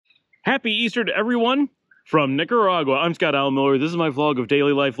Happy Easter to everyone from Nicaragua. I'm Scott Allen Miller. This is my vlog of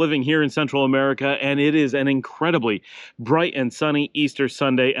daily life living here in Central America, and it is an incredibly bright and sunny Easter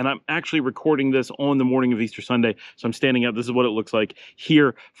Sunday, and I'm actually recording this on the morning of Easter Sunday, so I'm standing up. This is what it looks like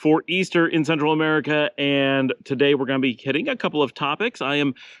here for Easter in Central America, and today we're going to be hitting a couple of topics. I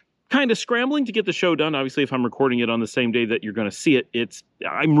am kind of scrambling to get the show done. Obviously, if I'm recording it on the same day that you're going to see it,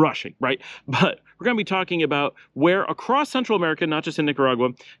 I'm rushing, right? But we're going to be talking about where across Central America, not just in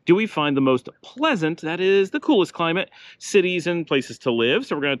Nicaragua, do we find the most pleasant, that is the coolest climate, cities and places to live.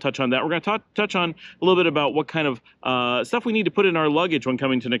 So we're going to touch on that. We're going to touch on a little bit about what kind of stuff we need to put in our luggage when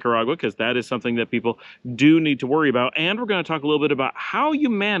coming to Nicaragua, because that is something that people do need to worry about. And we're going to talk a little bit about how you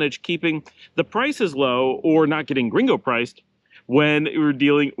manage keeping the prices low or not getting gringo priced when we're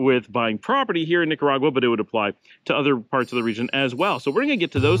dealing with buying property here in Nicaragua, but it would apply to other parts of the region as well. So we're going to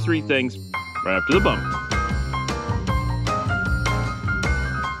get to those three things right after the bump.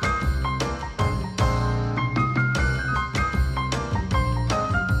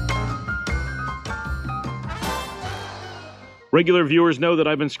 Regular viewers know that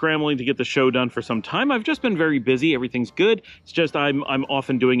I've been scrambling to get the show done for some time. I've just been very busy. Everything's good. It's just I'm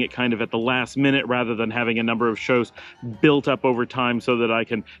often doing it kind of at the last minute rather than having a number of shows built up over time so that I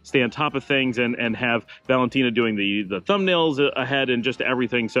can stay on top of things and have Valentina doing the thumbnails ahead and just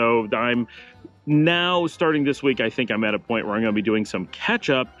everything. So I'm now starting this week. I think I'm at a point where I'm going to be doing some catch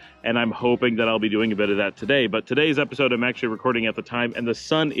up, and I'm hoping that I'll be doing a bit of that today. But today's episode I'm actually recording at the time, and the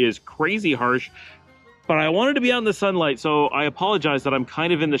sun is crazy harsh. But I wanted to be out in the sunlight, so I apologize that I'm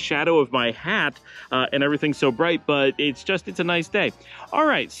kind of in the shadow of my hat and everything's so bright, but it's a nice day. All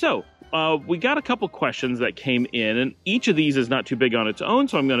right, so we got a couple questions that came in, and each of these is not too big on its own,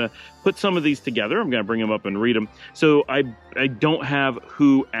 so I'm going to put some of these together. I'm going to bring them up and read them. So I don't have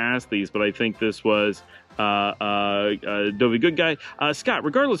who asked these, but I think this was Dovey Good Guy. Scott,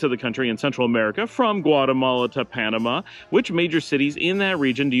 regardless of the country in Central America, from Guatemala to Panama, which major cities in that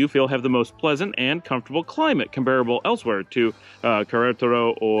region do you feel have the most pleasant and comfortable climate comparable elsewhere to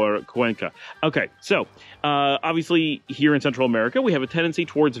Querétaro or Cuenca? Okay, so obviously here in Central America, we have a tendency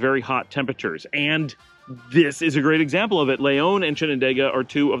towards very hot temperatures, and this is a great example of it. León and Chinandega are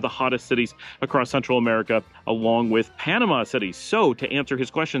two of the hottest cities across Central America, along with Panama City. So to answer his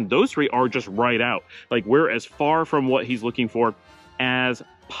question, those three are just right out. Like, we're as far from what he's looking for as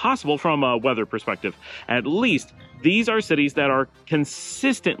possible from a weather perspective. At least these are cities that are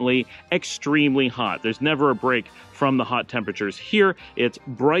consistently extremely hot. There's never a break from the hot temperatures. Here, it's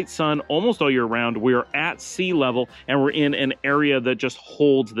bright sun almost all year round. We're at sea level, and we're in an area that just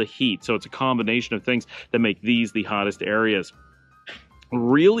holds the heat. So it's a combination of things that make these the hottest areas.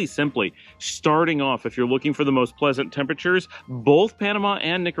 Really simply, starting off, if you're looking for the most pleasant temperatures, both Panama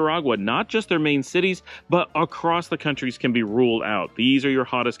and Nicaragua, not just their main cities, but across the countries can be ruled out. These are your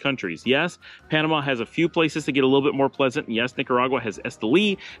hottest countries. Yes, Panama has a few places to get a little bit more pleasant. Yes, Nicaragua has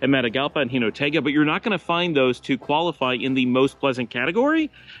Esteli and Matagalpa and Jinotega, but you're not going to find those to qualify in the most pleasant category,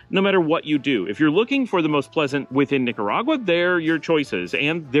 no matter what you do. If you're looking for the most pleasant within Nicaragua, they're your choices,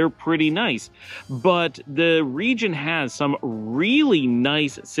 and they're pretty nice. But the region has some really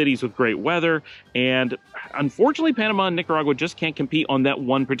nice cities with great weather, and unfortunately Panama and Nicaragua just can't compete on that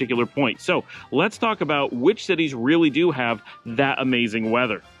one particular point. So let's talk about which cities really do have that amazing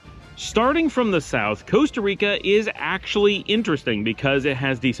weather. Starting from the south, Costa Rica is actually interesting because it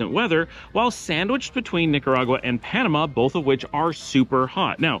has decent weather, while sandwiched between Nicaragua and Panama, both of which are super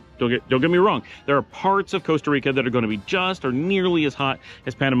hot. Now, don't get me wrong, there are parts of Costa Rica that are going to be just or nearly as hot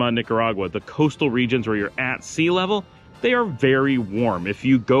as Panama and Nicaragua. The coastal regions where you're at sea level, they are very warm. If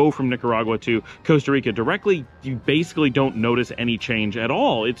you go from Nicaragua to Costa Rica directly, you basically don't notice any change at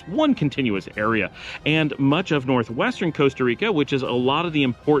all. It's one continuous area. And much of northwestern Costa Rica, which is a lot of the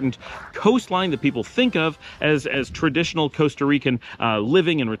important coastline that people think of as traditional Costa Rican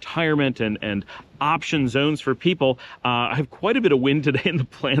living and retirement and option zones for people. I have quite a bit of wind today and the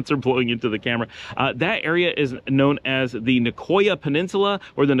plants are blowing into the camera. That area is known as the Nicoya Peninsula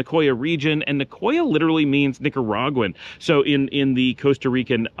or the Nicoya region, and Nicoya literally means Nicaraguan. So in the Costa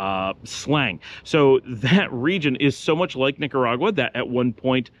Rican slang. So that region is so much like Nicaragua that at one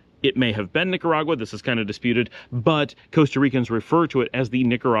point it may have been Nicaragua. This is kind of disputed, but Costa Ricans refer to it as the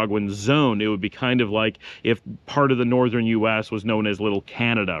Nicaraguan zone. It would be kind of like if part of the northern U.S. was known as Little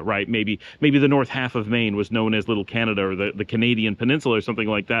Canada, right? Maybe the north half of Maine was known as Little Canada, or the Canadian Peninsula or something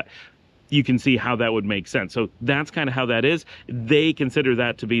like that. You can see how that would make sense. So that's kind of how that is. They consider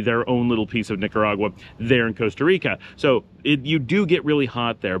that to be their own little piece of Nicaragua there in Costa Rica. So you do get really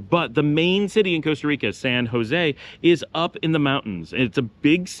hot there. But the main city in Costa Rica, San Jose, is up in the mountains. It's a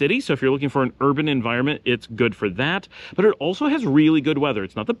big city, so if you're looking for an urban environment, it's good for that. But it also has really good weather.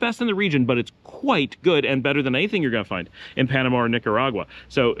 It's not the best in the region, but it's quite good and better than anything you're going to find in Panama or Nicaragua.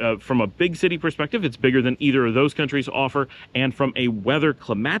 So from a big city perspective, it's bigger than either of those countries offer. And from a weather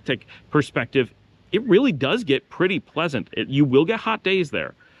climatic perspective, it really does get pretty pleasant. You will get hot days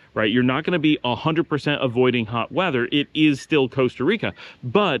there, right? You're not going to be 100% avoiding hot weather. It is still Costa Rica,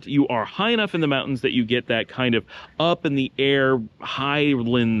 but you are high enough in the mountains that you get that kind of up in the air,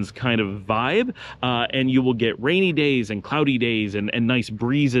 highlands kind of vibe, and you will get rainy days and cloudy days and nice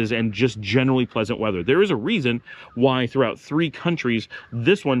breezes and just generally pleasant weather. There is a reason why throughout 3 countries,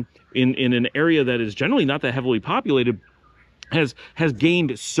 this one in an area that is generally not that heavily populated has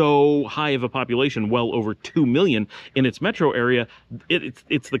gained so high of a population, well over 2 million in its metro area.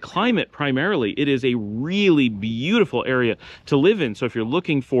 It's the climate primarily. It is a really beautiful area to live in. So if you're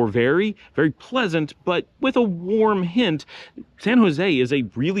looking for very, very pleasant, but with a warm hint, San Jose is a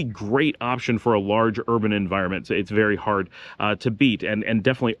really great option for a large urban environment. So it's very hard to beat and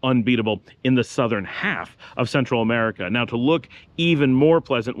definitely unbeatable in the southern half of Central America. Now, to look even more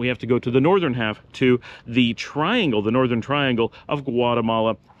pleasant, we have to go to the northern half, to the triangle, the northern triangle of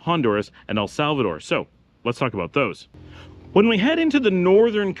Guatemala, Honduras, and El Salvador. So let's talk about those. When we head into the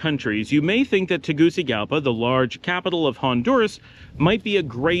northern countries, you may think that Tegucigalpa, the large capital of Honduras, might be a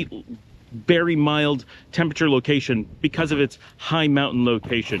great very mild temperature location because of its high mountain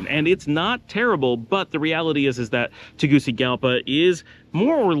location. And it's not terrible, but the reality is that Tegucigalpa is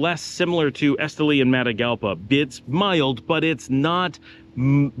more or less similar to Esteli and Matagalpa. It's mild, but it's not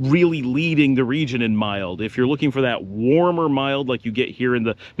really leading the region in mild. If you're looking for that warmer mild like you get here in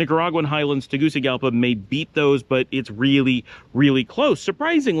the Nicaraguan highlands, Tegucigalpa may beat those, but it's really, really close.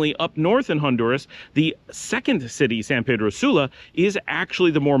 Surprisingly, up north in Honduras, the second city, San Pedro Sula, is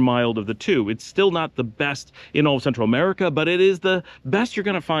actually the more mild of the two. It's still not the best in all of Central America, but it is the best you're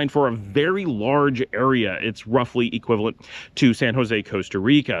going to find for a very large area. It's roughly equivalent to San Jose, Costa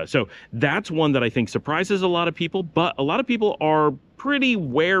Rica. So that's one that I think surprises a lot of people, but a lot of people are pretty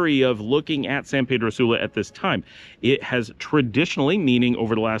wary of looking at San Pedro Sula at this time. It has traditionally, meaning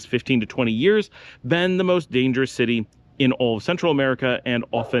over the last 15 to 20 years, been the most dangerous city in all of Central America and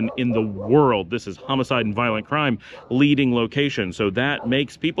often in the world. This is homicide and violent crime leading location. So that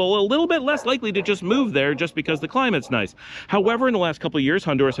makes people a little bit less likely to just move there just because the climate's nice. However, in the last couple of years,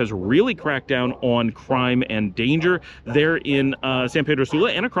 Honduras has really cracked down on crime and danger there in San Pedro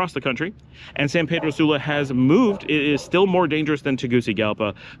Sula and across the country. And San Pedro Sula has moved. It is still more dangerous than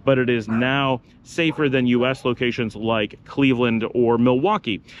Tegucigalpa, but it is now safer than U.S. locations like Cleveland or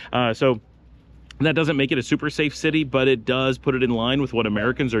Milwaukee. That doesn't make it a super safe city, but it does put it in line with what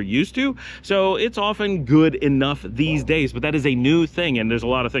Americans are used to. So it's often good enough these days, but that is a new thing, and there's a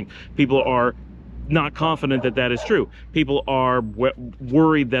lot of things. People are not confident that that is true. People are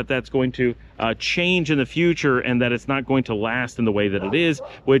worried that that's going to change in the future and that it's not going to last in the way that it is,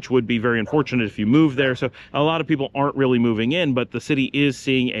 which would be very unfortunate if you move there. So a lot of people aren't really moving in, but the city is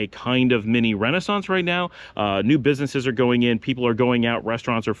seeing a kind of mini renaissance right now. New businesses are going in, people are going out,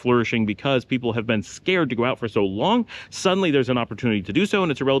 restaurants are flourishing because people have been scared to go out for so long. Suddenly there's an opportunity to do so,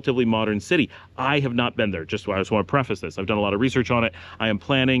 and it's a relatively modern city. I have not been there. I just want to preface this. I've done a lot of research on it. I am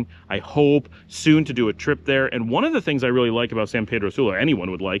planning, I hope, soon to do a trip there. And one of the things I really like about San Pedro Sula, anyone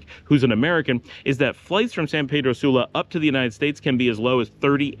would like who's an American, is that flights from San Pedro Sula up to the United States can be as low as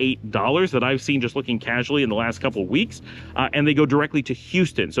 $38 that I've seen just looking casually in the last couple of weeks, and they go directly to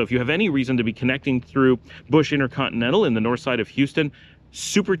Houston. So if you have any reason to be connecting through Bush Intercontinental in the north side of Houston,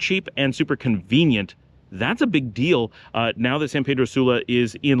 super cheap and super convenient. That's a big deal now that San Pedro Sula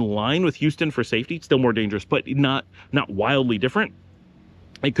is in line with Houston for safety. Still more dangerous, but not wildly different.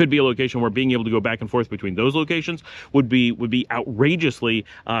 It could be a location where being able to go back and forth between those locations would be outrageously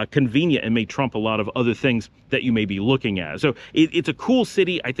convenient and may trump a lot of other things that you may be looking at. So it's a cool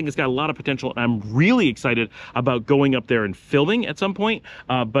city. I think it's got a lot of potential, and I'm really excited about going up there and filming at some point.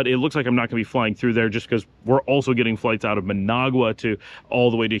 But it looks like I'm not going to be flying through there just because we're also getting flights out of Managua to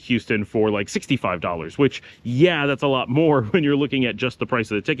all the way to Houston for like $65, which, yeah, that's a lot more when you're looking at just the price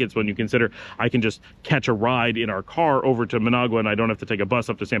of the tickets when you consider I can just catch a ride in our car over to Managua and I don't have to take a bus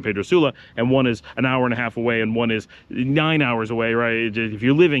up to San Pedro Sula, and one is an hour and a half away, and one is 9 hours away, right? If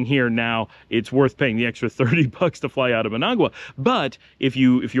you're living here now, it's worth paying the extra $30 to fly out of Managua. But if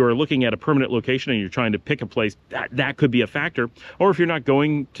you are looking at a permanent location and you're trying to pick a place, that could be a factor. Or if you're not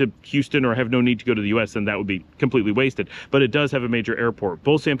going to Houston or have no need to go to the U.S., then that would be completely wasted. But it does have a major airport.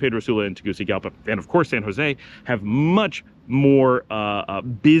 Both San Pedro Sula and Tegucigalpa, and of course San Jose, have much more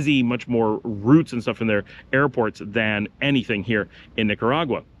busy, much more routes and stuff in their airports than anything here in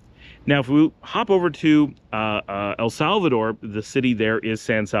Nicaragua. Now, if we hop over to El Salvador, the city there is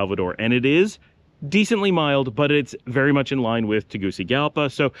San Salvador, and it is decently mild, but it's very much in line with Tegucigalpa.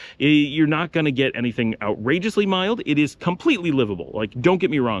 So you're not going to get anything outrageously mild. It is completely livable. Like, don't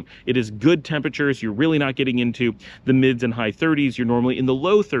get me wrong. It is good temperatures. You're really not getting into the mids and high 30s. You're normally in the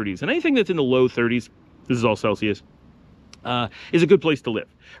low 30s. And anything that's in the low 30s, this is all Celsius, is a good place to live,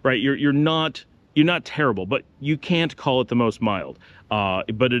 right? You're not terrible, but you can't call it the most mild.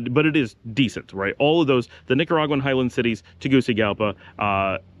 But it is decent, right? All of those, the Nicaraguan highland cities, Tegucigalpa,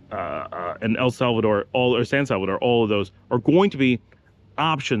 and El Salvador, or San Salvador, all of those are going to be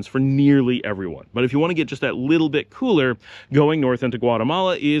options for nearly everyone. But if you want to get just that little bit cooler, going north into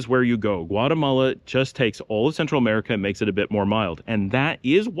Guatemala is where you go. Guatemala just takes all of Central America and makes it a bit more mild. And that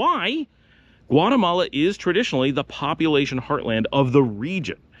is why Guatemala is traditionally the population heartland of the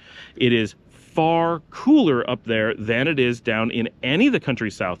region. It is far cooler up there than it is down in any of the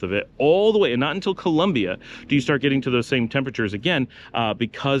countries south of it, all the way, and not until Colombia do you start getting to those same temperatures again,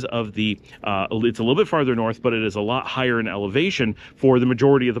 because of the, it's a little bit farther north, but it is a lot higher in elevation for the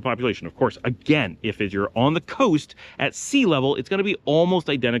majority of the population. Of course, again, if you're on the coast at sea level, it's going to be almost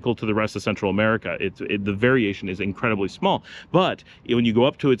identical to the rest of Central America. The variation is incredibly small. But when you go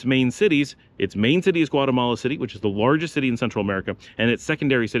up to its main cities is Guatemala City, which is the largest city in Central America, and its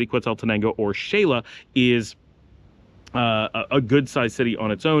secondary city, Quetzaltenango or Xela, is a good-sized city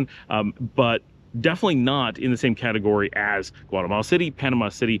on its own, but definitely not in the same category as Guatemala City, Panama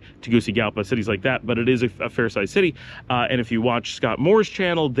City, Tegucigalpa, cities like that, but it is a fair-sized city. And if you watch Scott Moore's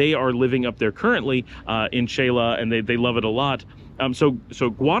channel, they are living up there currently in Xela, and they love it a lot. So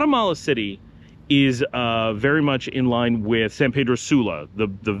Guatemala City is very much in line with San Pedro Sula,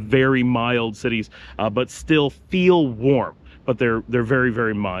 the very mild cities, but still feel warm, but they're very,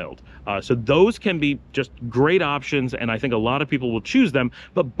 very mild. So those can be just great options, and I think a lot of people will choose them,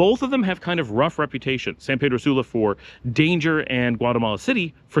 but both of them have kind of rough reputations. San Pedro Sula for danger, and Guatemala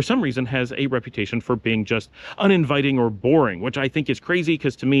City, for some reason, has a reputation for being just uninviting or boring, which I think is crazy,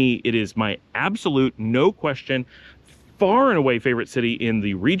 because to me, it is my absolute, no question, far and away favorite city in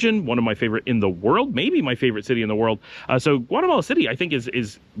the region, one of my favorite in the world, maybe my favorite city in the world. So Guatemala City, I think,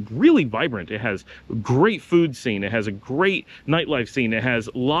 is really vibrant. It has a great food scene. It has a great nightlife scene. It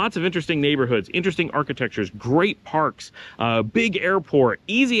has lots of interesting neighborhoods, interesting architectures, great parks, big airport,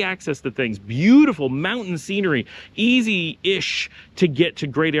 easy access to things, beautiful mountain scenery, easy-ish to get to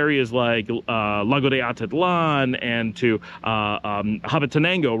great areas like Lago de Atitlan and to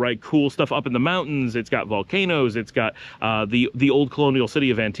Habatenango, right? Cool stuff up in the mountains. It's got volcanoes. It's got the old colonial city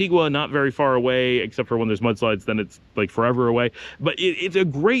of Antigua, not very far away, except for when there's mudslides, then it's like forever away. But it's a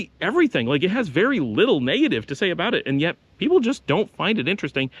great everything. Like, it has very little negative to say about it, and yet people just don't find it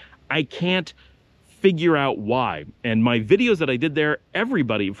interesting. I can't figure out why. And my videos that I did there,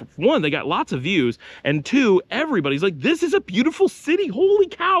 everybody, one, they got lots of views, and two, everybody's like, this is a beautiful city. Holy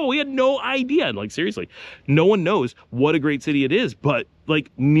cow, we had no idea. And like, seriously, no one knows what a great city it is, but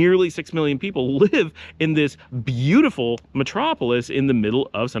like nearly 6 million people live in this beautiful metropolis in the middle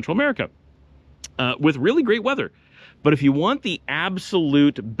of Central America, with really great weather. But if you want the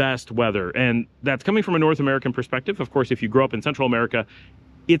absolute best weather, and that's coming from a North American perspective, of course, if you grow up in Central America,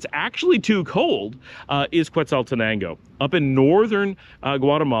 it's actually too cold, is Quetzaltenango. Up in northern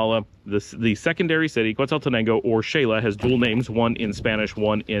Guatemala, the secondary city, Quetzaltenango or Xela, has dual names, one in Spanish,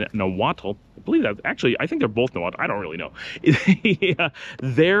 one in Nahuatl. I believe that, actually, I think they're both Nahuatl. I don't really know. Yeah,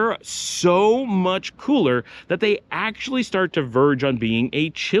 they're so much cooler that they actually start to verge on being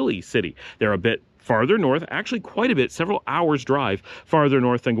a chilly city. They're a bit farther north, actually quite a bit, several hours drive farther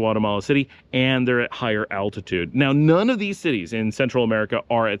north than Guatemala City, and they're at higher altitude. Now, none of these cities in Central America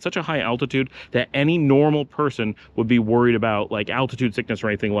are at such a high altitude that any normal person would be worried about like altitude sickness or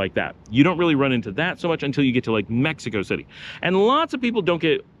anything like that. You don't really run into that so much until you get to like Mexico City. And lots of people don't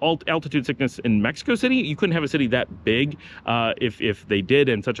get altitude sickness in Mexico City. You couldn't have a city that big if they did,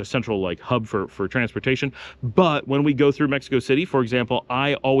 and such a central like hub for transportation. But when we go through Mexico City, for example,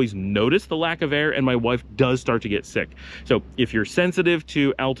 I always notice the lack of air, and my wife does start to get sick. So if you're sensitive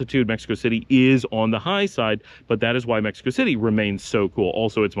to altitude, Mexico City is on the high side, but that is why Mexico City remains so cool.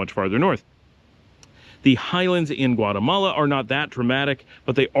 Also, it's much farther north. The highlands in Guatemala are not that dramatic,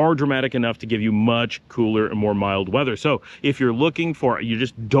 but they are dramatic enough to give you much cooler and more mild weather. So if you're looking for, you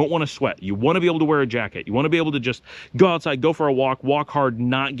just don't want to sweat, you want to be able to wear a jacket, you want to be able to just go outside, go for a walk hard,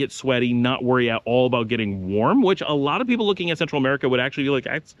 not get sweaty, not worry at all about getting warm, which a lot of people looking at Central America would actually be like,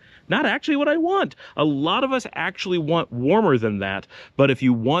 that's not actually what I want. A lot of us actually want warmer than that. But if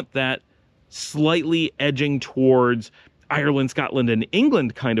you want that slightly edging towards Ireland, Scotland, and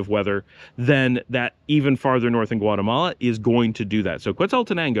England kind of weather, then that even farther north in Guatemala is going to do that. So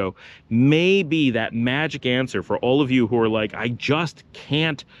Quetzaltenango may be that magic answer for all of you who are like, I just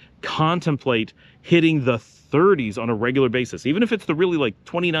can't contemplate hitting the 30s on a regular basis, even if it's the really like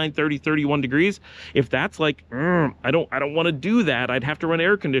 29, 30, 31 degrees. If that's like, I don't want to do that, I'd have to run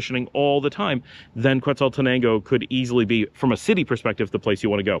air conditioning all the time, then Quetzaltenango could easily be, from a city perspective, the place you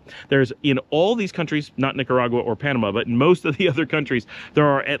want to go. There's, in all these countries, not Nicaragua or Panama, but in most of the other countries, there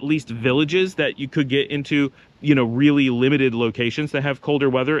are at least villages that you could get into, you know, really limited locations that have colder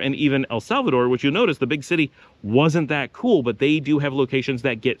weather. And even El Salvador, which you'll notice the big city wasn't that cool, but they do have locations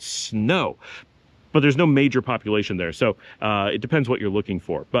that get snow. But there's no major population there, so it depends what you're looking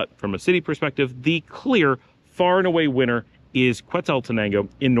for. But from a city perspective, the clear, far and away winner is Quetzaltenango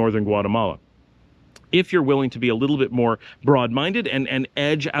in northern Guatemala. If you're willing to be a little bit more broad-minded and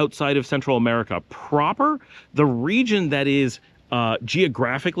edge outside of Central America proper, the region that is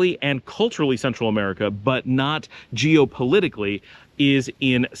geographically and culturally Central America, but not geopolitically, is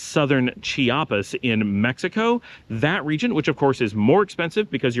in southern Chiapas in Mexico. That region, which of course is more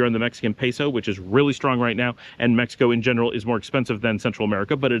expensive because you're on the Mexican peso, which is really strong right now, and Mexico in general is more expensive than Central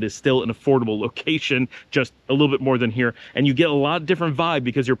America, but it is still an affordable location, just a little bit more than here. And you get a lot of different vibe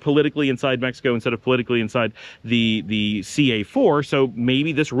because you're politically inside Mexico instead of politically inside the CA4. So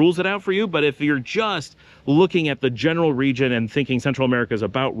maybe this rules it out for you. But if you're just looking at the general region and thinking Central America is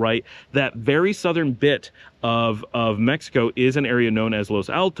about right, that very southern bit of Mexico is an area known as Los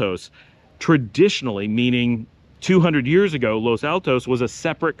Altos, traditionally meaning 200 years ago, Los Altos was a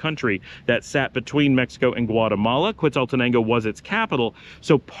separate country that sat between Mexico and Guatemala. Quetzaltenango was its capital.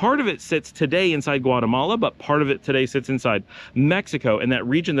 So part of it sits today inside Guatemala, but part of it today sits inside Mexico. And that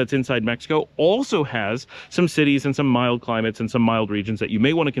region that's inside Mexico also has some cities and some mild climates and some mild regions that you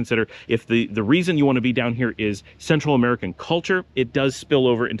may want to consider. If the reason you want to be down here is Central American culture, it does spill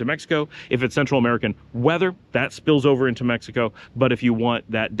over into Mexico. If it's Central American weather, that spills over into Mexico. But if you want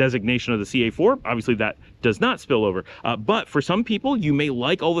that designation of the CA4, obviously that does not spill over. But for some people, you may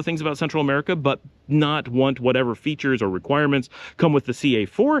like all the things about Central America, but not want whatever features or requirements come with the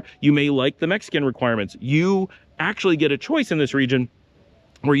CA4. You may like the Mexican requirements. You actually get a choice in this region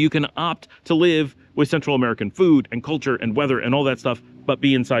where you can opt to live with Central American food and culture and weather and all that stuff, but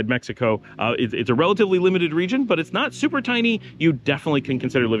be inside Mexico. It's a relatively limited region, but it's not super tiny. You definitely can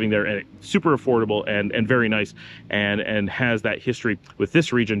consider living there, and it's super affordable and very nice, and has that history with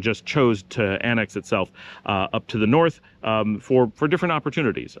this region. Just chose to annex itself up to the north for different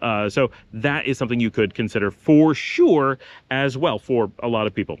opportunities. So that is something you could consider for sure as well for a lot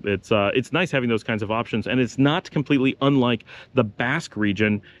of people. It's nice having those kinds of options, and it's not completely unlike the Basque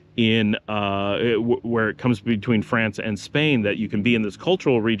region in where it comes between France and Spain, that you can be in this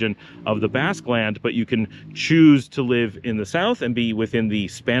cultural region of the Basque land, but you can choose to live in the south and be within the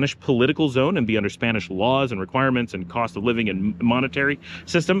Spanish political zone and be under Spanish laws and requirements and cost of living and monetary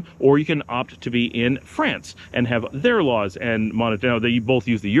system, or you can opt to be in France and have their laws and monetary. Now, they both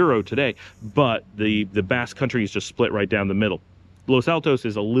use the euro today, but the Basque country is just split right down the middle. Los Altos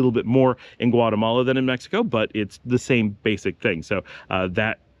is a little bit more in Guatemala than in Mexico, but it's the same basic thing. So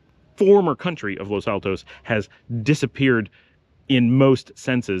that former country of Los Altos has disappeared in most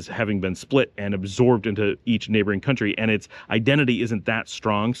senses, having been split and absorbed into each neighboring country, and its identity isn't that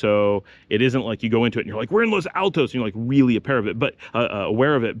strong. So it isn't like you go into it and you're like, we're in Los Altos, and you're like really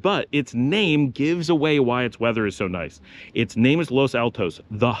aware of it, but its name gives away why its weather is so nice. Its name is Los Altos,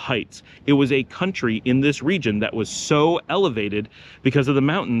 the heights. It was a country in this region that was so elevated because of the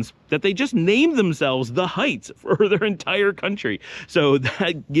mountains that they just named themselves the heights for their entire country. So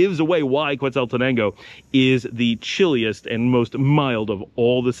that gives away why Quetzaltenango is the chilliest and most mild of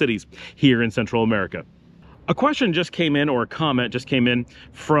all the cities here in Central America. A question just came in, or a comment just came in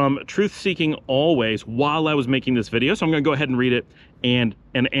from Truth Seeking Always while I was making this video, so I'm going to go ahead and read it and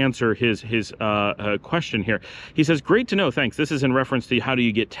answer his question here. He says, great to know, thanks. This is in reference to how do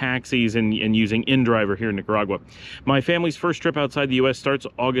you get taxis and using InDriver here in Nicaragua. My family's first trip outside the U.S. starts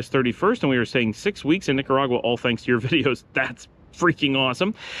August 31st, and we are staying 6 weeks in Nicaragua, all thanks to your videos. That's freaking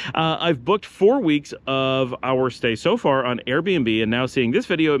awesome. I've booked 4 weeks of our stay so far on Airbnb, and now seeing this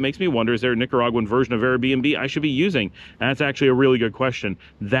video, it makes me wonder, is there a Nicaraguan version of Airbnb I should be using? That's actually a really good question.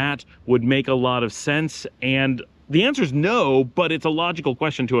 That would make a lot of sense, and the answer is no, but it's a logical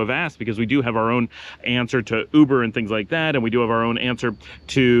question to have asked because we do have our own answer to Uber and things like that, and we do have our own answer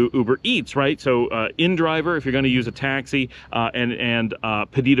to Uber Eats, right? So InDriver, if you're going to use a taxi, and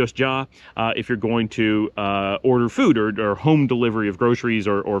Pedidos Ya, if you're going to order food or home delivery of groceries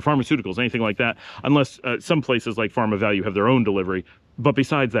or pharmaceuticals, anything like that, unless some places like Pharma Value have their own delivery. But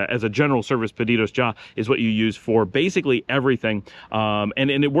besides that, as a general service, Pedidos Ya is what you use for basically everything. And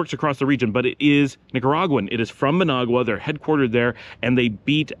it works across the region, but it is Nicaraguan. It is from Managua. They're headquartered there, and they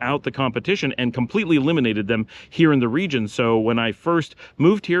beat out the competition and completely eliminated them here in the region. So when I first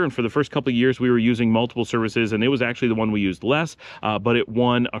moved here, and for the first couple of years, we were using multiple services, and it was actually the one we used less, but it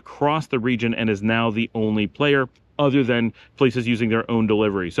won across the region and is now the only player other than places using their own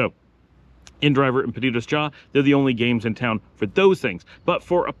delivery. So InDriver and Pedidos Ya, they're the only games in town for those things. But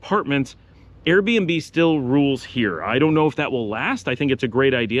for apartments, Airbnb still rules here. I don't know if that will last. I think it's a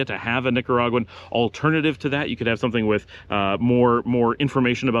great idea to have a Nicaraguan alternative to that. You could have something with more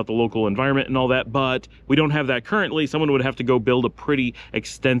information about the local environment and all that, but we don't have that currently. Someone would have to go build a pretty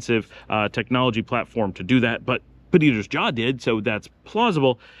extensive technology platform to do that, but Pedidos Ya did, so that's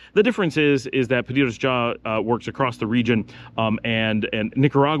plausible. The difference is that Pedidos Ya works across the region, and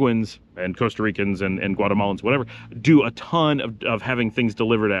Nicaraguans and Costa Ricans and Guatemalans, whatever, do a ton of having things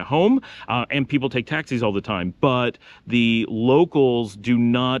delivered at home, and people take taxis all the time. But the locals do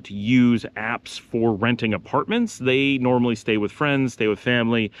not use apps for renting apartments. They normally stay with friends, stay with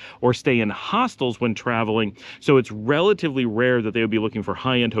family, or stay in hostels when traveling. So it's relatively rare that they would be looking for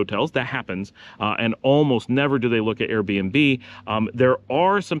high-end hotels. That happens, and almost never do they look at Airbnb. There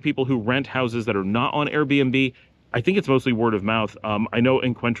are some people who rent houses that are not on Airbnb. I think it's mostly word of mouth. I know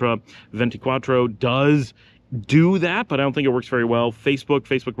Encuentra 24 does do that, but I don't think it works very well.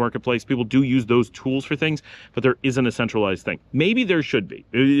 Facebook Marketplace, people do use those tools for things, but there isn't a centralized thing. Maybe there should be.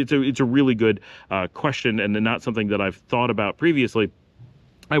 It's a really good question, and not something that I've thought about previously.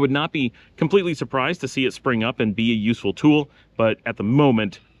 I would not be completely surprised to see it spring up and be a useful tool, but at the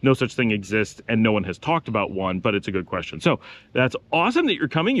moment, no such thing exists, and no one has talked about one, but it's a good question. So that's awesome that you're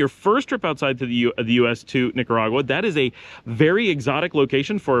coming. Your first trip outside to the U.S. to Nicaragua. That is a very exotic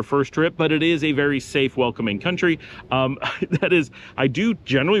location for a first trip, but it is a very safe, welcoming country. I do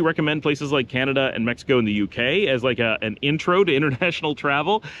generally recommend places like Canada and Mexico and the U.K. as like an intro to international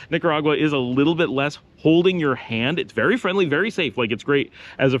travel. Nicaragua is a little bit less holding your hand. It's very friendly, very safe. Like, it's great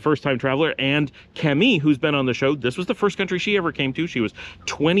as a first-time traveler. And Camille, who's been on the show, this was the first country she ever came to. She was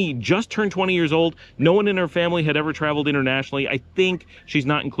just turned 20 years old. No one in her family had ever traveled internationally. I think she's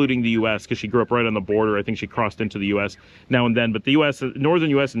not including the U.S. because she grew up right on the border. I think she crossed into the U.S. now and then. But the U.S., northern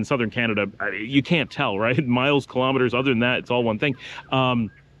U.S. and southern Canada, you can't tell, right? Miles, kilometers, other than that, it's all one thing.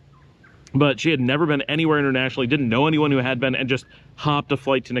 But she had never been anywhere internationally, didn't know anyone who had been, and just hopped a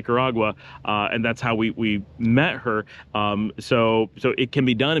flight to Nicaragua, and that's how we met her. So it can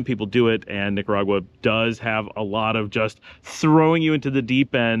be done, and people do it, and Nicaragua does have a lot of just throwing you into the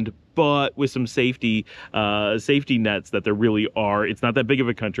deep end, but with some safety nets that there really are. It's not that big of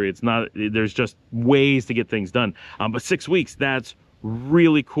a country. It's not. There's just ways to get things done. But 6 weeks, that's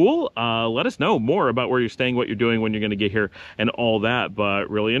really cool. Let us know more about where you're staying, what you're doing, when you're going to get here, and all that. But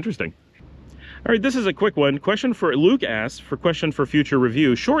really interesting. All right, this is a quick one. Luke asks, for question for future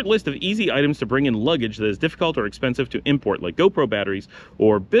review, short list of easy items to bring in luggage that is difficult or expensive to import, like GoPro batteries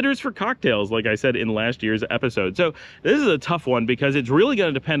or bitters for cocktails, like I said in last year's episode. So this is a tough one because it's really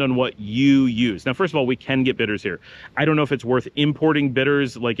going to depend on what you use. Now, first of all, we can get bitters here. I don't know if it's worth importing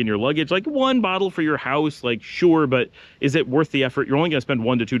bitters like in your luggage, like one bottle for your house, like sure, but is it worth the effort? You're only going to spend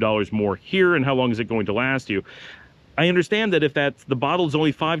 $1 to $2 more here, and how long is it going to last you? I understand that if the bottle is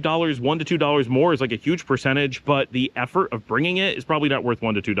only $5, $1 to $2 more is like a huge percentage, but the effort of bringing it is probably not worth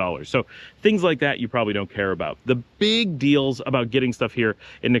 $1 to $2. So things like that you probably don't care about. The big deals about getting stuff here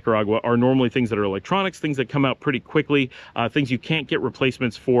in Nicaragua are normally things that are electronics, things that come out pretty quickly, things you can't get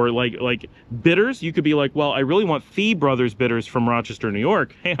replacements for, like bitters. You could be like, well, I really want Fee Brothers bitters from Rochester, New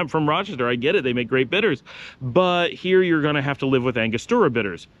York. Hey, I'm from Rochester. I get it. They make great bitters. But here you're going to have to live with Angostura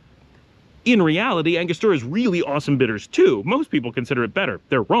bitters. In reality, Angostura is really awesome bitters too. Most people consider it better.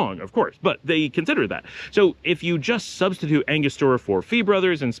 They're wrong, of course, but they consider that. So if you just substitute Angostura for Fee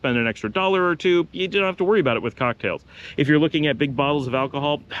Brothers and spend an extra $1 or $2, you don't have to worry about it with cocktails. If you're looking at big bottles of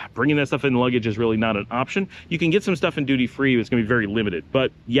alcohol, bringing that stuff in luggage is really not an option. You can get some stuff in duty free, but it's going to be very limited.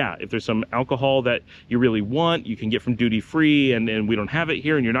 But yeah, if there's some alcohol that you really want, you can get from duty free, and we don't have it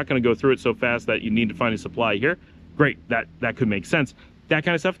here, and you're not going to go through it so fast that you need to find a supply here. Great, that could make sense. That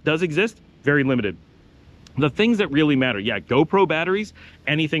kind of stuff does exist, very limited. The things that really matter, yeah, GoPro batteries,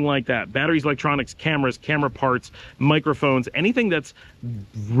 anything like that. Batteries, electronics, cameras, camera parts, microphones, anything that's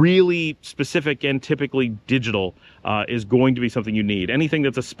really specific and typically digital is going to be something you need. Anything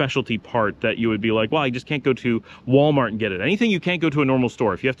that's a specialty part that you would be like, well, I just can't go to Walmart and get it. Anything you can't go to a normal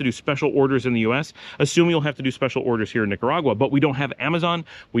store. If you have to do special orders in the US, assume you'll have to do special orders here in Nicaragua, but we don't have Amazon,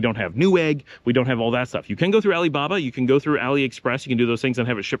 we don't have Newegg, we don't have all that stuff. You can go through Alibaba, you can go through AliExpress, you can do those things and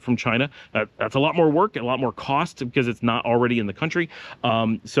have it shipped from China. That's a lot more work, a lot more cost because it's not already in the country.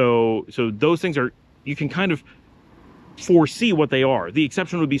 So those things are, you can kind of foresee what they are. The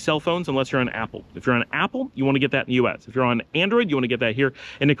exception would be cell phones, unless you're on Apple. If you're on Apple, you want to get that in the US. If you're on Android, you want to get that here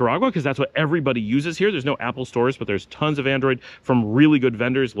in Nicaragua because that's what everybody uses here. There's no Apple stores, but there's tons of Android from really good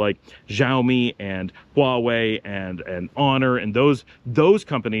vendors like Xiaomi and Huawei and Honor and those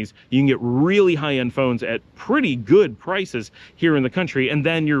companies. You can get really high-end phones at pretty good prices here in the country, and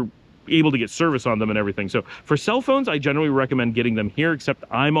then you're able to get service on them and everything. So for cell phones, I generally recommend getting them here, except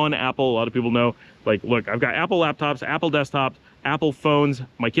I'm on Apple. A lot of people know, like, look, I've got Apple laptops, Apple desktops, Apple phones.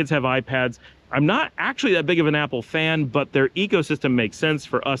 My kids have iPads. I'm not actually that big of an Apple fan, but their ecosystem makes sense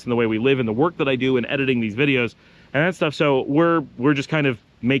for us and the way we live and the work that I do in editing these videos and that stuff. So we're just kind of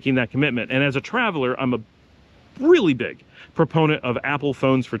making that commitment. And as a traveler, I'm a really big proponent of Apple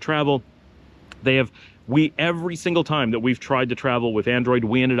phones for travel. Every single time that we've tried to travel with Android,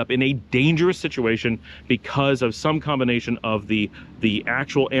 we ended up in a dangerous situation because of some combination of the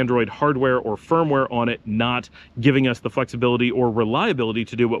actual Android hardware or firmware on it not giving us the flexibility or reliability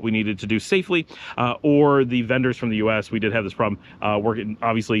to do what we needed to do safely, or the vendors from the US. We did have this problem working,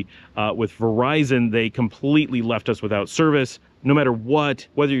 obviously, with Verizon. They completely left us without service. No matter what,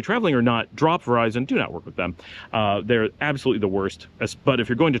 whether you're traveling or not, drop Verizon, do not work with them. They're absolutely the worst. But if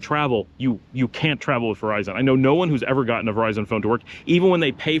you're going to travel, you can't travel with Verizon. I know no one who's ever gotten a Verizon phone to work, even when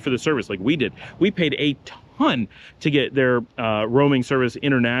they pay for the service like we did. We paid a ton to get their roaming service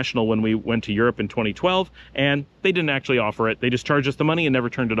international when we went to Europe in 2012, and they didn't actually offer it. They just charged us the money and never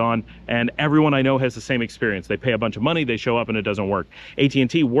turned it on, and everyone I know has the same experience. They pay a bunch of money, they show up, and it doesn't work.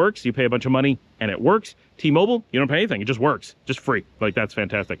 AT&T works, you pay a bunch of money, and it works. T-Mobile, you don't pay anything, it just works, just free. Like, that's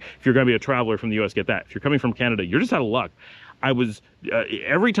fantastic. If you're gonna be a traveler from the US, get that. If you're coming from Canada, you're just out of luck.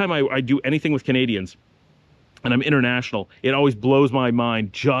 Every time I do anything with Canadians, and I'm international, it always blows my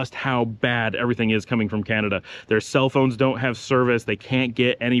mind just how bad everything is coming from Canada. Their cell phones don't have service, they can't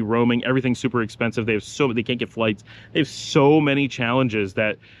get any roaming, everything's super expensive, they can't get flights. They have so many challenges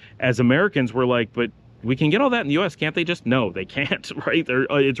that as Americans, we're like, but we can get all that in the US, can't they just? No, they can't, right?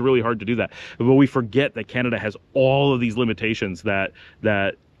 It's really hard to do that. But we forget that Canada has all of these limitations that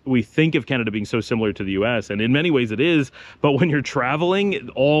we think of Canada being so similar to the US, and in many ways it is, but when you're traveling,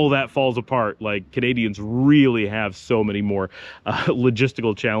 all that falls apart. Like, Canadians really have so many more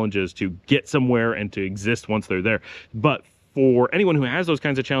logistical challenges to get somewhere and to exist once they're there. But for anyone who has those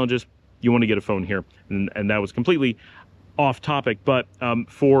kinds of challenges, you want to get a phone here. And that was completely off topic, but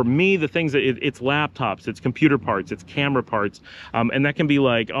for me, the things that it's laptops, it's computer parts, it's camera parts, and that can be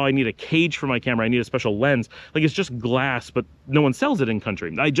like, oh, I need a cage for my camera, I need a special lens. Like, it's just glass, but no one sells it in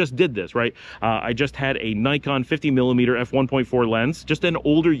country. I just did this, right? I just had a Nikon 50mm f1.4 lens, just an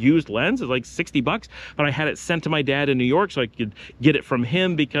older used lens. It's like 60 bucks, but I had it sent to my dad in New York so I could get it from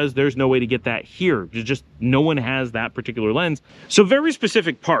him because there's no way to get that here. Just no one has that particular lens. So very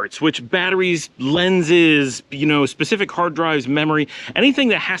specific parts, which batteries, lenses, specific hard drives, memory, anything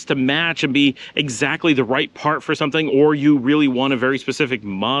that has to match and be exactly the right part for something, or you really want a very specific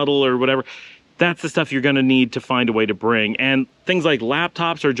model or whatever, that's the stuff you're going to need to find a way to bring. And things like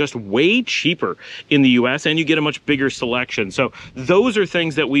laptops are just way cheaper in the US, and you get a much bigger selection. So those are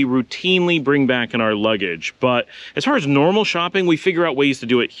things that we routinely bring back in our luggage. But as far as normal shopping, we figure out ways to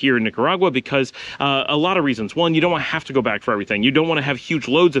do it here in Nicaragua because a lot of reasons. One, you don't want to have to go back for everything. You don't want to have huge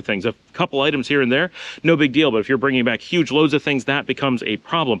loads of things. A couple items here and there, no big deal. But if you're bringing back huge loads of things, that becomes a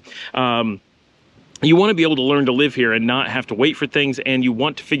problem. You want to be able to learn to live here and not have to wait for things, and you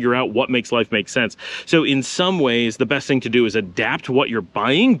want to figure out what makes life make sense. So in some ways, the best thing to do is adapt what you're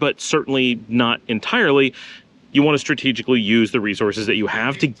buying, but certainly not entirely. You want to strategically use the resources that you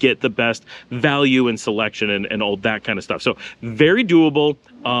have to get the best value and selection and all that kind of stuff. So very doable,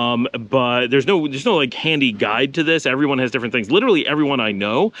 but there's no like handy guide to this. Everyone has different things. Literally everyone I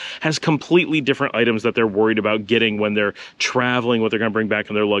know has completely different items that they're worried about getting when they're traveling, what they're going to bring back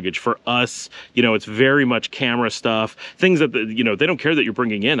in their luggage. For us, it's very much camera stuff, things that, they don't care that you're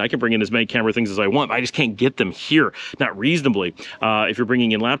bringing in. I can bring in as many camera things as I want, but I just can't get them here, not reasonably. If you're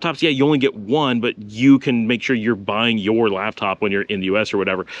bringing in laptops, yeah, you only get one, but you can make sure you're buying your laptop when you're in the US or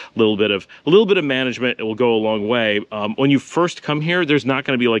whatever. A little bit of management, it will go a long way. When you first come here, there's not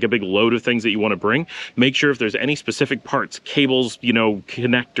going to be like a big load of things that you want to bring. Make sure if there's any specific parts, cables, you know,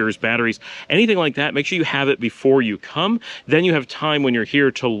 connectors, batteries, anything like that, make sure you have it before you come. Then you have time when you're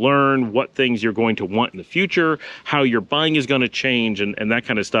here to learn what things you're going to want in the future, how your buying is going to change, and that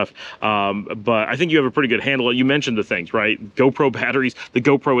kind of stuff. But I think you have a pretty good handle. You mentioned the things, right? GoPro batteries, the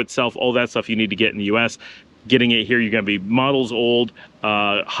GoPro itself, all that stuff you need to get in the US. Getting it here, you're going to be models old,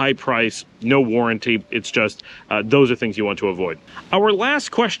 high price, no warranty. It's just, those are things you want to avoid. Our last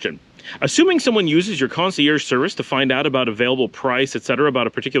question. Assuming someone uses your concierge service to find out about available price, etc., about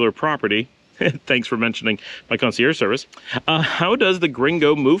a particular property, thanks for mentioning my concierge service. How does the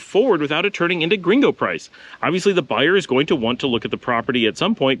Gringo move forward without it turning into Gringo price? Obviously, the buyer is going to want to look at the property at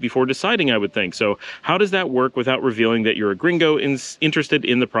some point before deciding, I would think. So how does that work without revealing that you're a Gringo interested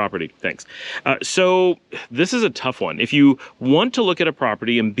in the property? Thanks. So this is a tough one. If you want to look at a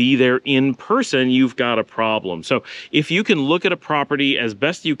property and be there in person, you've got a problem. So if you can look at a property as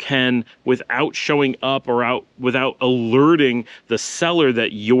best you can without showing up or without alerting the seller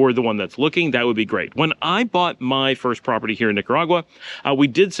that you're the one that's looking, that would be great. When I bought my first property here in Nicaragua, we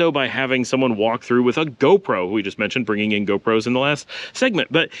did so by having someone walk through with a GoPro. We just mentioned bringing in GoPros in the last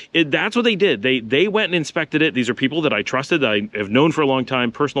segment, but that's what they did. They went and inspected it. These are people that I trusted, that I have known for a long time,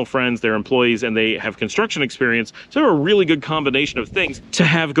 personal friends, they're employees, and they have construction experience. So they're a really good combination of things to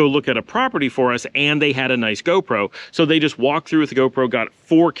have go look at a property for us, and they had a nice GoPro. So they just walked through with the GoPro, got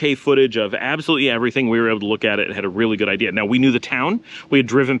 4K footage of absolutely everything. We were able to look at it and had a really good idea. Now, we knew the town. We had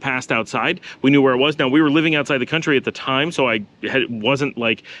driven past outside. We knew where it was. Now, we were living outside the country at the time, so I wasn't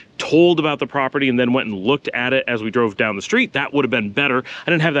like told about the property and then went and looked at it as we drove down the street. That would have been better. I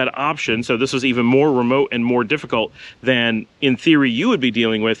didn't have that option, so this was even more remote and more difficult than, in theory, you would be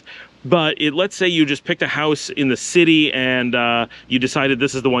dealing with. But let's say you just picked a house in the city and you decided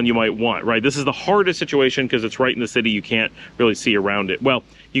this is the one you might want, right? This is the hardest situation because it's right in the city. You can't really see around it. Well,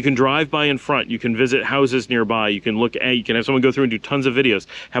 you can drive by in front. You can visit houses nearby. You can look at, you can have someone go through and do tons of videos.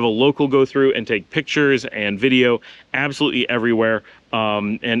 Have a local go through and take pictures and video absolutely everywhere.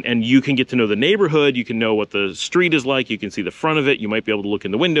 And you can get to know the neighborhood. You can know what the street is like. You can see the front of it. You might be able to look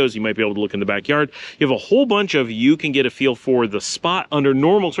in the windows. You might be able to look in the backyard. You have a whole bunch of, you can get a feel for the spot under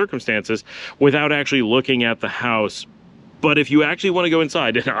normal circumstances without actually looking at the house. But if you actually want to go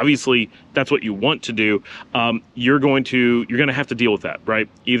inside, and obviously that's what you want to do, you're going to have to deal with that, right?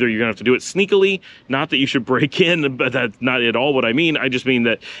 Either you're gonna have to do it sneakily, not that you should break in, but that's not at all what I mean. I just mean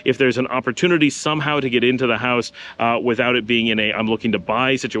that if there's an opportunity somehow to get into the house without it being in a I'm looking to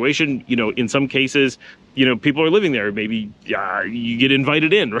buy situation, you know, in some cases, you know, people are living there, maybe you get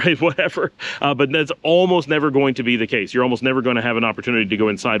invited in, right? Whatever. But that's almost never going to be the case. You're almost never going to have an opportunity to go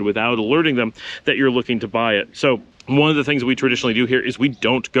inside without alerting them that you're looking to buy it. So one of the things we traditionally do here is we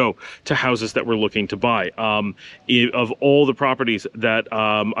don't go to houses that we're looking to buy. Of all the properties that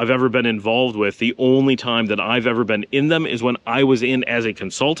I've ever been involved with, the only time that I've ever been in them is when I was in as a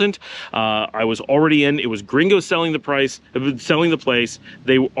consultant. I was already in. It was Gringo selling the place.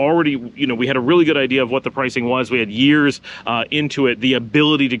 They already, you know, we had a really good idea of what the pricing was. We had years into it. The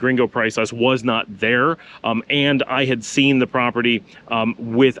ability to Gringo price us was not there. And I had seen the property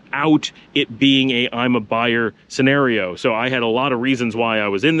without it being a I'm a buyer scenario. So I had a lot of reasons why I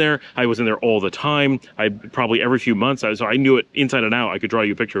was in there. I was in there all the time. Probably every few months. So I knew it inside and out. I could draw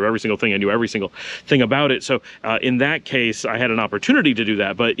you a picture of every single thing. I knew every single thing about it. So in that case, I had an opportunity to do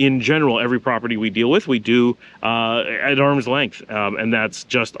that. But in general, every property we deal with, we do at arm's length. And that's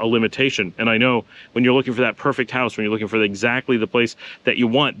just a limitation. And I know when you're looking for that perfect house, when you're looking for exactly the place that you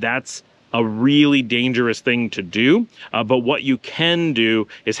want, that's a really dangerous thing to do. But what you can do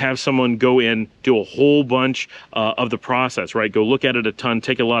is have someone go in, do a whole bunch of the process, right? Go look at it a ton,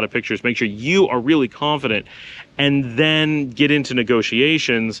 take a lot of pictures, make sure you are really confident, and then get into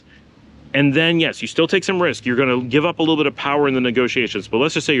negotiations. And then, yes, you still take some risk. You're going to give up a little bit of power in the negotiations. But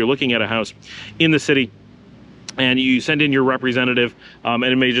let's just say you're looking at a house in the city, and you send in your representative, and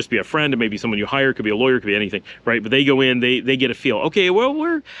it may just be a friend, it may be someone you hire, it could be a lawyer, it could be anything, right? But they go in, they get a feel. Okay,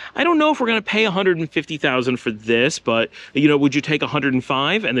 well, I don't know if we're going to pay $150,000 for this, but, you know, would you take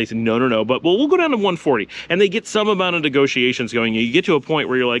 105? And they say, no, but we'll go down to 140. And they get some amount of negotiations going. You get to a point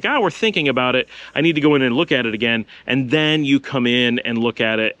where you're like, we're thinking about it. I need to go in and look at it again. And then you come in and look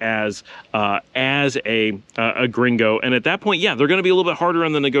at it as a Gringo. And at that point, yeah, they're going to be a little bit harder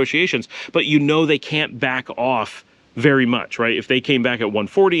on the negotiations, but you know they can't back off very much, right? If they came back at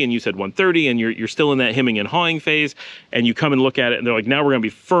 140 and you said 130 and you're still in that hemming and hawing phase, and you come and look at it and they're like, now we're going to be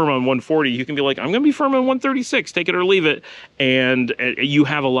firm on 140, you can be like, I'm going to be firm on 136, take it or leave it. And you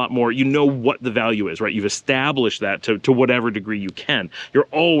have a lot more, you know what the value is, right? You've established that to whatever degree you can. You're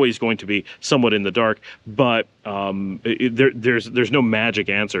always going to be somewhat in the dark, but there's no magic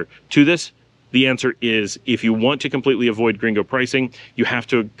answer to this. The answer is, if you want to completely avoid gringo pricing, you have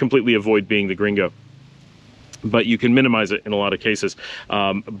to completely avoid being the gringo. But you can minimize it in a lot of cases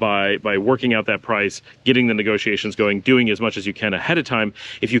by working out that price, getting the negotiations going, doing as much as you can ahead of time.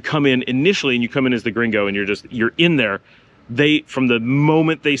 If you come in initially and you come in as the gringo and you're in there, from the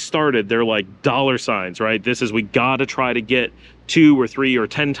moment they started, they're like dollar signs, right? This is, we gotta try to get 2 or 3 or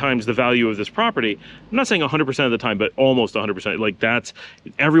 10 times the value of this property. I'm not saying 100% of the time, but almost 100%. Like,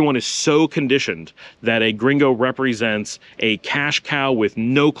 everyone is so conditioned that a gringo represents a cash cow with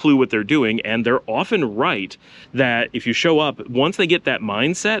no clue what they're doing. And they're often right that if you show up, once they get that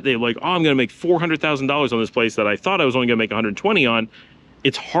mindset, they're like, oh, I'm going to make $400,000 on this place that I thought I was only going to make 120 on.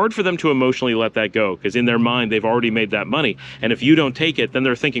 It's hard for them to emotionally let that go, because in their mind, they've already made that money. And if you don't take it, then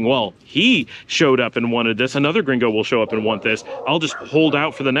they're thinking, well, he showed up and wanted this. Another gringo will show up and want this. I'll just hold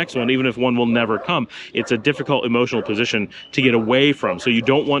out for the next one, even if one will never come. It's a difficult emotional position to get away from. So you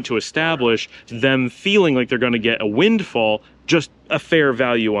don't want to establish them feeling like they're going to get a windfall, just a fair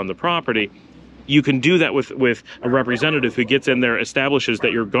value on the property. You can do that with a representative who gets in there, establishes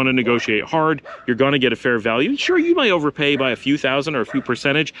that you're going to negotiate hard, you're going to get a fair value. Sure, you might overpay by a few thousand or a few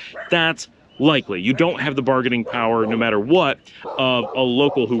percentage. That's likely. You don't have the bargaining power, no matter what, of a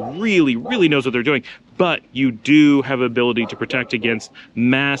local who really, really knows what they're doing. But you do have ability to protect against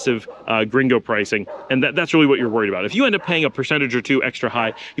massive gringo pricing. And that's really what you're worried about. If you end up paying a percentage or two extra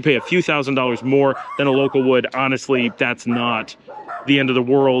high, you pay a few $1,000s more than a local would, honestly, that's not the end of the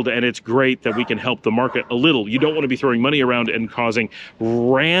world, and it's great that we can help the market a little. You don't want to be throwing money around and causing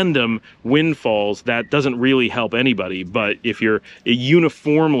random windfalls. That doesn't really help anybody. But if you're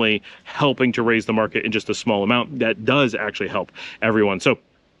uniformly helping to raise the market in just a small amount, that does actually help everyone. So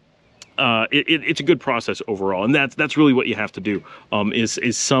it's a good process overall, and that's really what you have to do,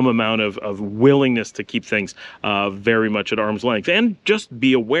 is some amount of willingness to keep things very much at arm's length, and just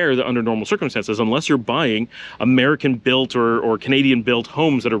be aware that under normal circumstances, unless you're buying American-built or Canadian-built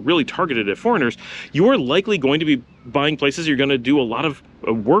homes that are really targeted at foreigners, you are likely going to be buying places you're going to do a lot of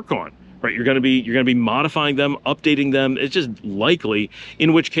work on. Right, you're going to be modifying them, updating them. It's just likely,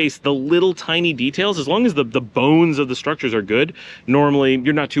 in which case the little tiny details, as long as the bones of the structures are good, normally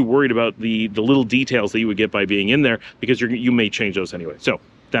you're not too worried about the little details that you would get by being in there, because you may change those anyway. So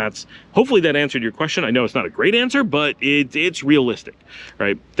hopefully that answered your question. I know it's not a great answer, but it's realistic,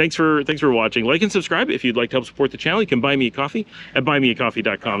 right? Thanks for watching. Like and subscribe if you'd like to help support the channel. You can buy me a coffee at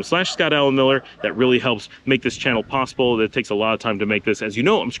buymeacoffee.com/ScottAllenMiller. That really helps make this channel possible. It takes a lot of time to make this. As you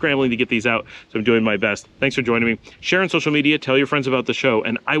know, I'm scrambling to get these out, so I'm doing my best. Thanks for joining me. Share on social media, tell your friends about the show,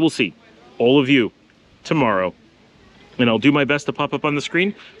 and I will see all of you tomorrow. And I'll do my best to pop up on the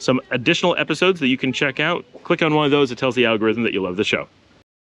screen some additional episodes that you can check out. Click on one of those. It tells the algorithm that you love the show.